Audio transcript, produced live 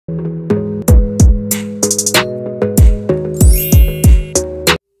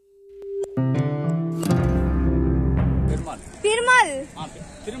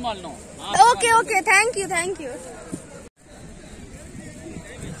Perumal, no. Okay, okay. Thank you, thank you.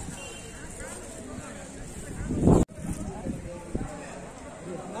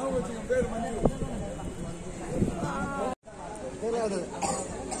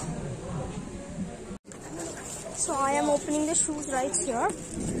 So I am opening the shoes right here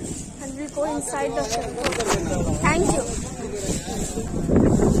and we'll go inside the temple. Thank you.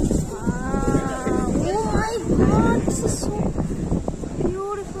 Oh my god, this is so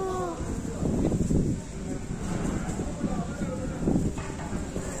beautiful.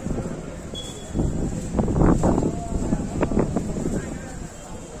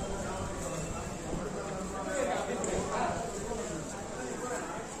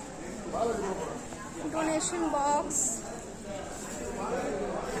 Donation box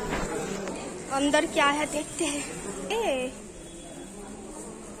अंदर क्या है देखते हैं. ए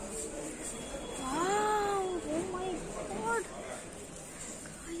wow, oh my god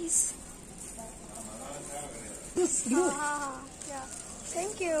guys. Yeah,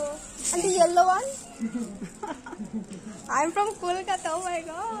 thank you. And the yellow one? I'm from Kolkata. Oh my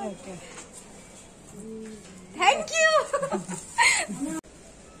god. Okay. Thank you.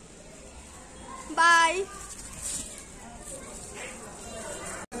 Bye.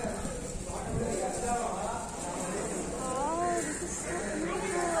 Oh, this is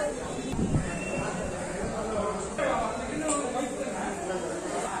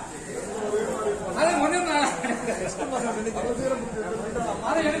so beautiful.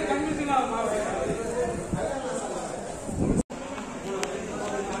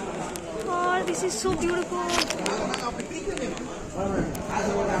 Oh, this is so beautiful.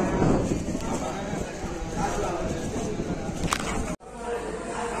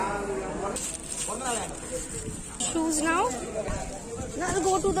 Shoes now. Now I'll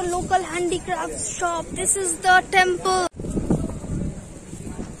go to the local handicraft shop. This is the temple.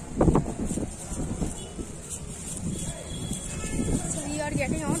 So we are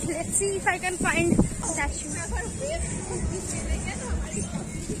getting out. Let's see if I can find statues.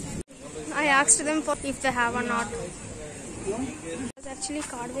 I asked them for if they have or not. It's actually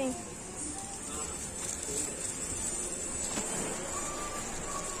carving.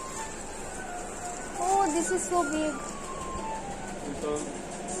 Oh, this is so big.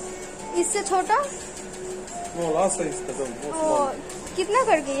 इससे छोटा? No, last size खत्म. Oh, कितना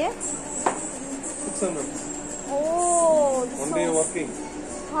कर गई है? 600. Oh, One day working.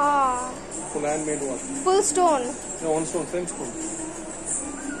 हाँ. Full handmade work. Full stone. No, one stone, same stone.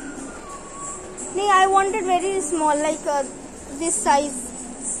 नहीं, I wanted very small, like this size.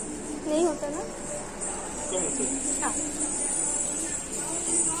 नहीं होता ना? हाँ.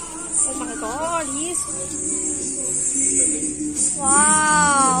 Oh my god,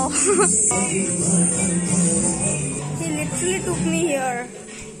 wow. He literally took me here.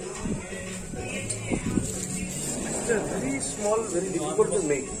 It's very small, very difficult to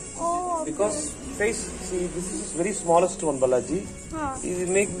make. Oh. Because face, see, this is very smallest one, Balaji. Huh. You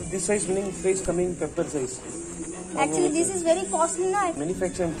make this size, meaning face coming pepper size. Actually, this is very costly, na?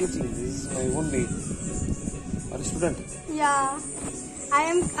 Manufacture I'm teaching. This is my own made. Or a student. Yeah.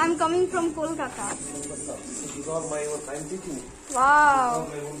 I'm coming from Kolkata. These are my own. I'm teaching. Wow.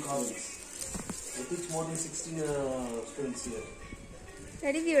 These are my own college. I teach more than 60 students here.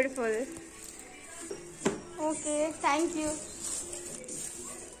 Very beautiful. Okay, thank you.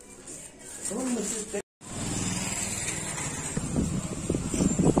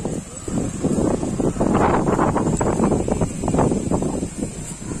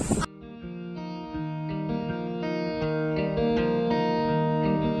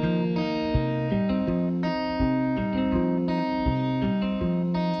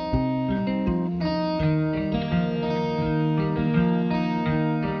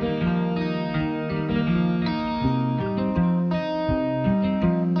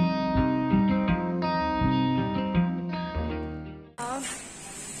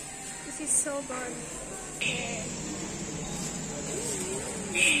 This is so good.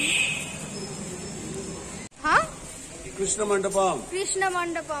 Huh? Krishna Mandapam. Krishna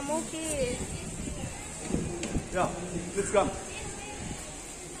Mandapam, okay. Yeah, please come.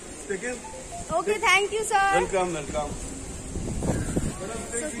 Take it. Okay, thank you, sir. Welcome, welcome.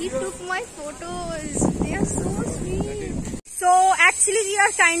 So he took my photos. They are so sweet. So actually we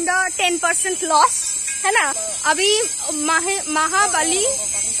are kinda 10% lost, है ना? अभी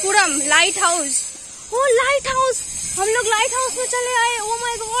Mahabalipuram light house. Oh, light house. हम लोग light house में चले आए. Oh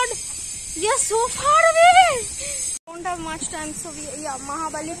my god, we are so far away. Don't have much time, so we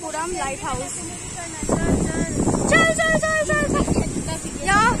Mahabalipuram light house. चल.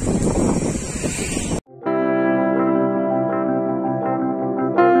 Yeah.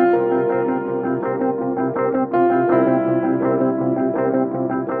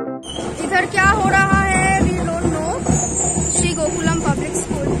 इधर क्या हो रहा है we don't know. Shri Gokulam public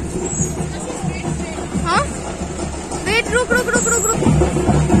school. हाँ वेट रुक रुक रुक रुक रुक।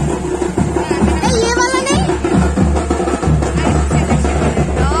 ये वाला नहीं।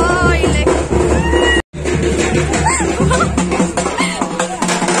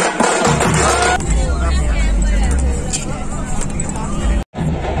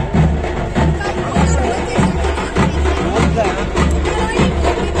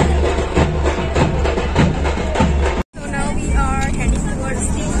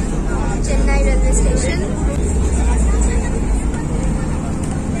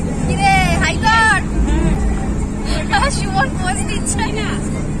 She won't post in China.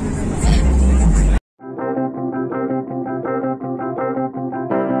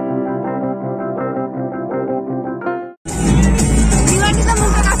 Kita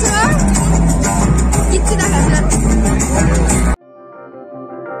muka kasih gitu dah kasih.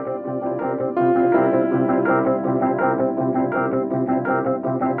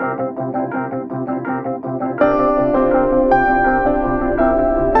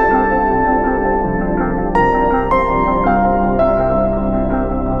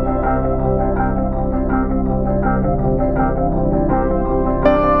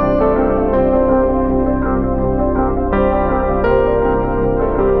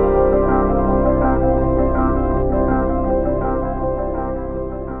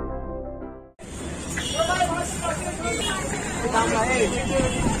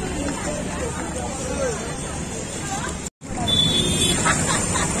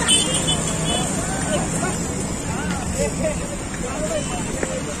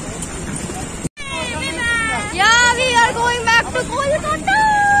 Yeah, we are going back to Kolkata.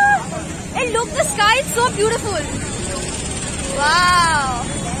 And look, the sky is so beautiful. Wow.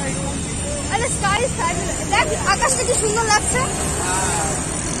 And the sky is fabulous. That আকাশটা কি সুন্দর লাগছে।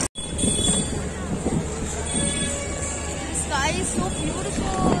 The sky is so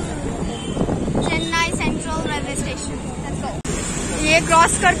beautiful. Chennai Central Railway Station. Let's go. ये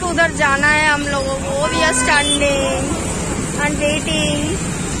cross करके उधर जाना है हम लोगों को। We are standing and waiting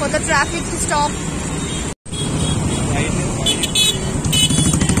for the traffic to stop.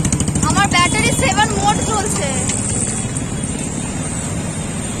 আমার ব্যাটারি 7 মোড চলছে।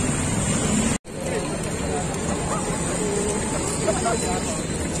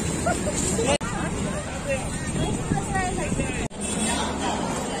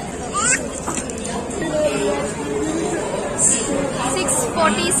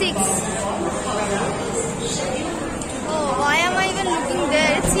 Oh, why am I even looking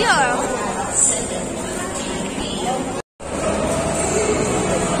there? It's here.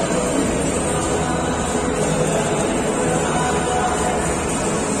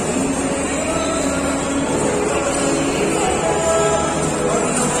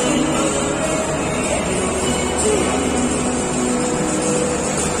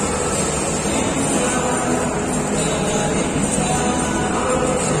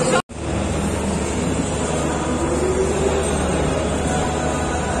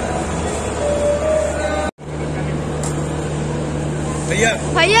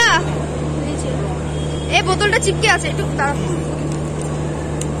 भैया ए बोतलটা চিপকে আছে একটু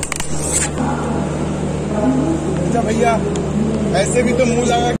अच्छा भैया ऐसे भी तो मुंह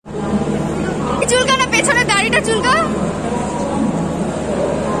लगा চুলকা না পেছনে দাড়িটা চুলকা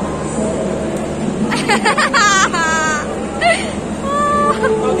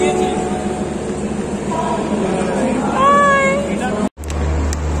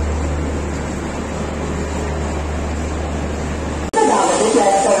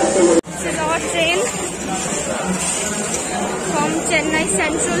train from Chennai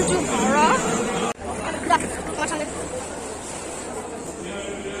Central to Howrah.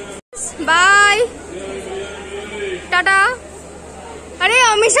 Bye. Tata. अरे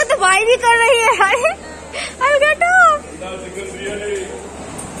अमीशा तो बाय भी कर रही है। अरे I'll get up.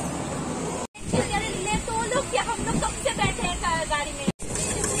 तो लोग क्या हम लोग कब से बैठे हैं गाड़ी में।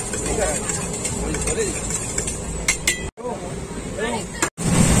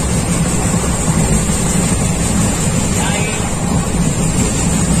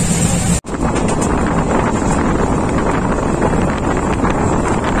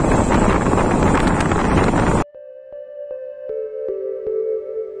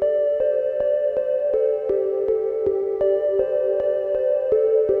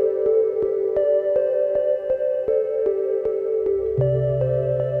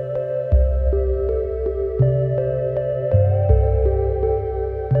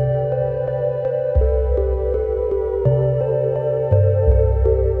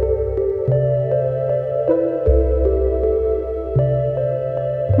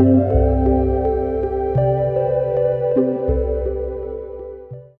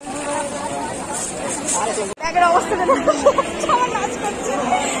 So,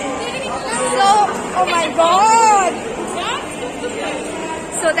 oh my god.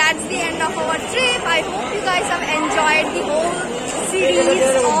 So that's the end of our trip. I hope you guys have enjoyed the whole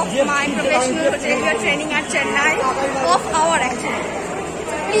series of my professional hotelier training at Chennai, of our actually.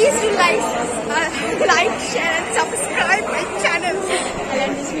 Please do like, share and subscribe my channel. I'll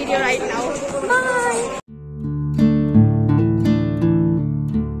end this video right now.